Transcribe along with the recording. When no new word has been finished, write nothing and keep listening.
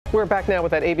We're back now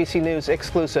with that ABC News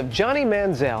exclusive. Johnny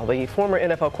Manziel, the former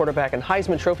NFL quarterback and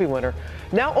Heisman Trophy winner,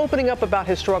 now opening up about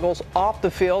his struggles off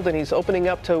the field, and he's opening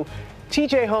up to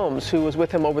TJ Holmes, who was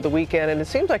with him over the weekend, and it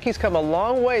seems like he's come a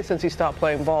long way since he stopped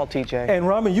playing ball, TJ. And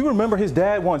Robin, you remember his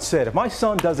dad once said, if my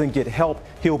son doesn't get help,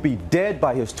 he'll be dead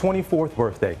by his 24th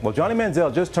birthday. Well, Johnny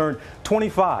Manziel just turned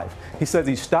 25. He says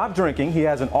he stopped drinking. He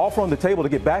has an offer on the table to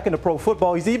get back into pro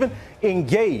football. He's even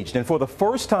engaged. And for the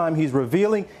first time, he's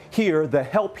revealing here the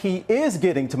help he is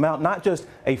getting to mount not just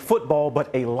a football,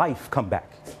 but a life comeback.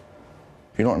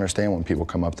 You don't understand when people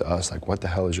come up to us like, what the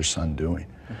hell is your son doing?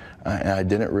 And I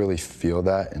didn't really feel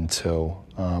that until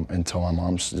my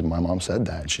mom said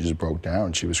that. She just broke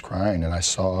down. She was crying, and I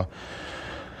saw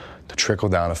the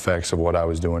trickle-down effects of what I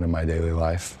was doing in my daily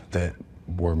life that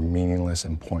were meaningless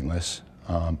and pointless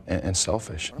and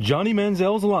selfish. Johnny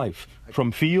Manziel's life,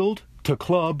 from field to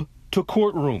club to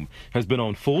courtroom, has been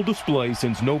on full display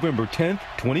since November 10th,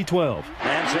 2012.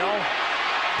 Manziel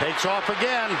takes off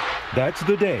again. That's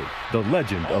the day the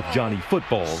legend of Johnny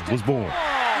Football was born.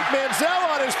 Manziel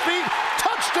on his feet,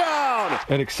 touchdown!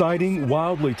 An exciting,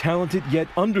 wildly talented, yet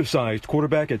undersized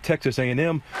quarterback at Texas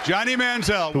A&M, Johnny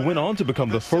Manziel, who went on to become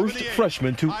the first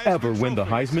freshman to ever win the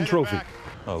Heisman Trophy.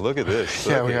 Oh, look at this.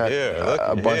 Yeah, we got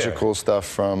a bunch of cool stuff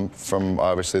from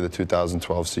obviously the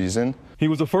 2012 season. He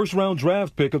was a first-round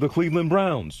draft pick of the Cleveland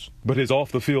Browns, but his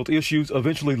off-the-field issues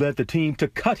eventually led the team to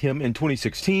cut him in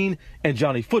 2016, and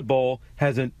Johnny Football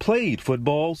hasn't played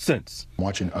football since.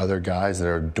 Watching other guys that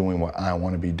are doing what I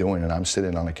want to be doing, and I'm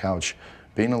sitting on the couch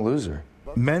being a loser.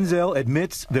 Manziel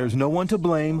admits there's no one to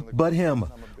blame but him.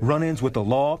 Run-ins with the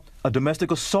law, a domestic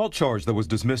assault charge that was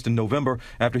dismissed in November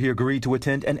after he agreed to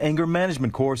attend an anger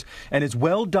management course, and his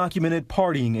well-documented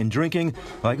partying and drinking,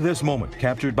 like this moment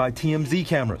captured by TMZ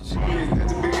cameras.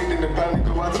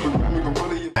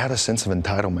 I had a sense of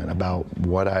entitlement about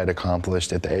what I had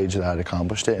accomplished at the age that I had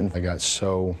accomplished it, and I got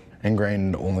so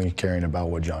ingrained in only caring about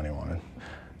what Johnny wanted.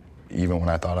 Even when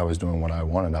I thought I was doing what I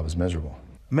wanted, I was miserable.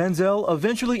 Manziel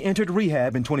eventually entered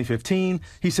rehab in 2015.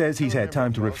 He says he's had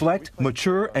time to reflect,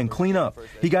 mature, and clean up.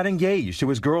 He got engaged to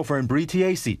his girlfriend, Bree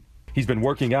Tiesi. He's been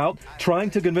working out, trying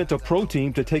to convince a pro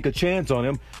team to take a chance on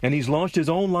him, and he's launched his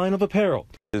own line of apparel.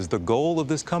 Is the goal of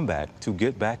this comeback to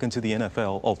get back into the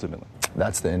NFL ultimately?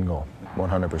 That's the end goal,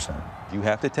 100%. You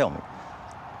have to tell me,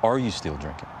 are you still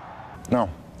drinking? No.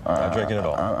 Not drinking at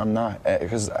all? I'm not,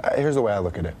 because here's the way I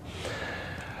look at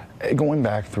it. Going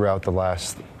back throughout the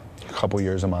last couple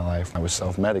years of my life, I was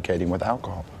self-medicating with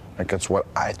alcohol. Like, that's what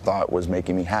I thought was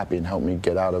making me happy and helped me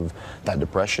get out of that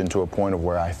depression to a point of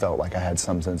where I felt like I had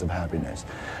some sense of happiness.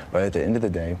 But at the end of the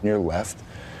day, you're left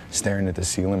staring at the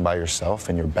ceiling by yourself,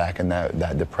 and you're back in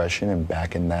that depression and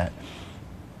back in that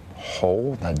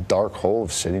hole, that dark hole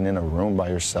of sitting in a room by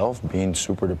yourself, being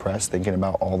super depressed, thinking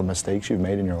about all the mistakes you've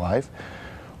made in your life.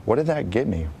 What did that get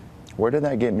me? Where did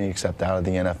that get me except out of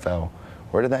the NFL?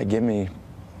 Where did that get me?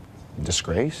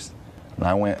 Disgraced? And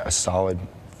I went a solid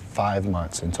 5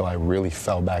 months until I really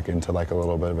fell back into like a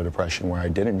little bit of a depression where I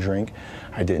didn't drink,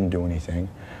 I didn't do anything,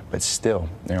 but still,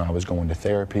 I was going to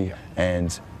therapy.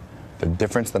 And the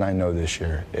difference that I know this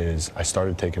year is I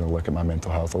started taking a look at my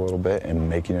mental health a little bit and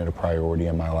making it a priority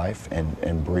in my life,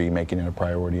 and Bree making it a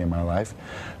priority in my life,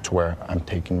 to where I'm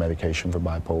taking medication for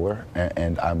bipolar,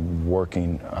 and I'm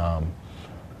working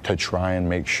to try and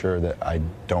make sure that I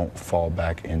don't fall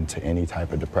back into any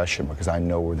type of depression, because I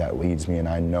know where that leads me, and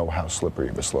I know how slippery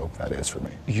of a slope that is for me.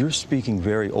 You're speaking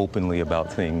very openly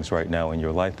about things right now in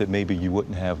your life that maybe you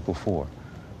wouldn't have before.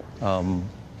 And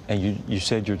you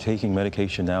said you're taking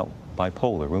medication now,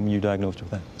 bipolar. When were you diagnosed with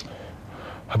that?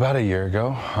 About a year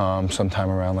ago, sometime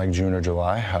around like June or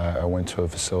July, I went to a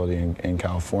facility in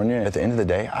California. At the end of the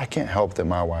day, I can't help that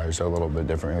my wires are a little bit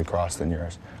differently crossed than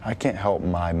yours. I can't help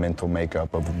my mental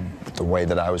makeup of the way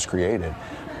that I was created.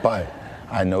 But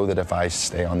I know that if I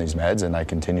stay on these meds and I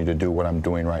continue to do what I'm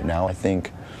doing right now, I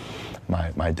think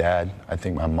my dad, I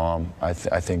think my mom, I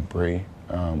think Bree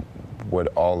would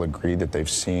all agree that they've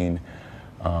seen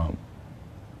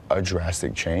a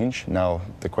drastic change. Now,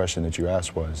 the question that you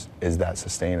asked was, is that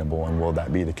sustainable, and will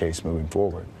that be the case moving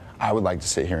forward? I would like to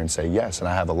sit here and say yes, and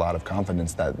I have a lot of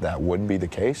confidence that that would be the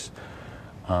case.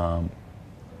 But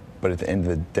at the end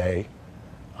of the day,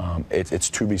 it's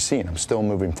to be seen. I'm still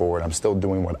moving forward. I'm still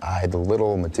doing the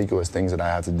little meticulous things that I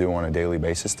have to do on a daily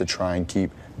basis to try and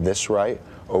keep this right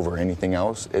over anything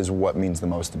else is what means the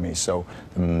most to me. So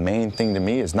the main thing to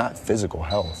me is not physical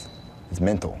health, it's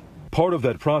mental. Part of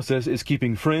that process is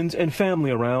keeping friends and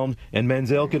family around, and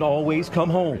Manziel can always come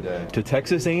home to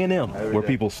Texas A&M, where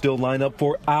people still line up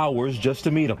for hours just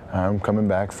to meet him. I'm coming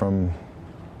back from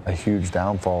a huge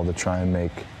downfall to try and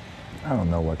make I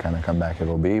don't know what kind of comeback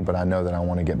it'll be, but I know that I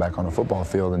want to get back on the football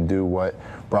field and do what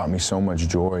brought me so much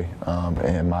joy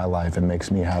in my life and makes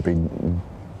me happy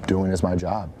doing as my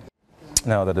job.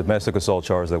 Now, the domestic assault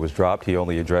charge that was dropped, he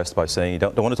only addressed by saying he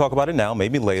don't want to talk about it now,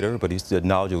 maybe later, but he's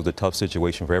acknowledged it was a tough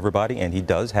situation for everybody, and he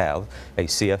does have a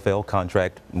CFL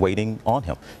contract waiting on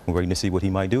him. We're waiting to see what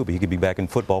he might do, but he could be back in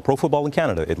football, pro football in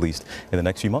Canada at least, in the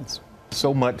next few months.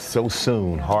 So much so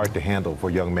soon, hard to handle for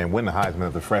a young man. Win the Heisman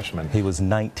as a freshman. He was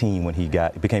 19 when he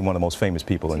became one of the most famous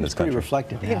people in this country. Pretty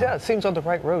reflective. He does. Seems on the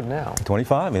right road now.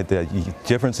 25. The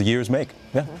difference the years make.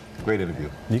 Yeah. Great interview.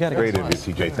 You got it. Great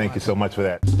interview, TJ. Thank you so much for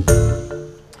that.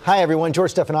 Hi, everyone.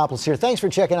 George Stephanopoulos here. Thanks for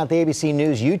checking out the ABC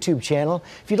News YouTube channel.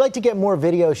 If you'd like to get more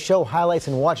videos, show highlights,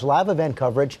 and watch live event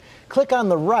coverage, click on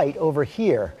the right over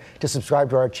here to subscribe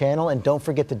to our channel. And don't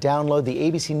forget to download the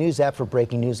ABC News app for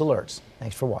breaking news alerts.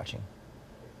 Thanks for watching.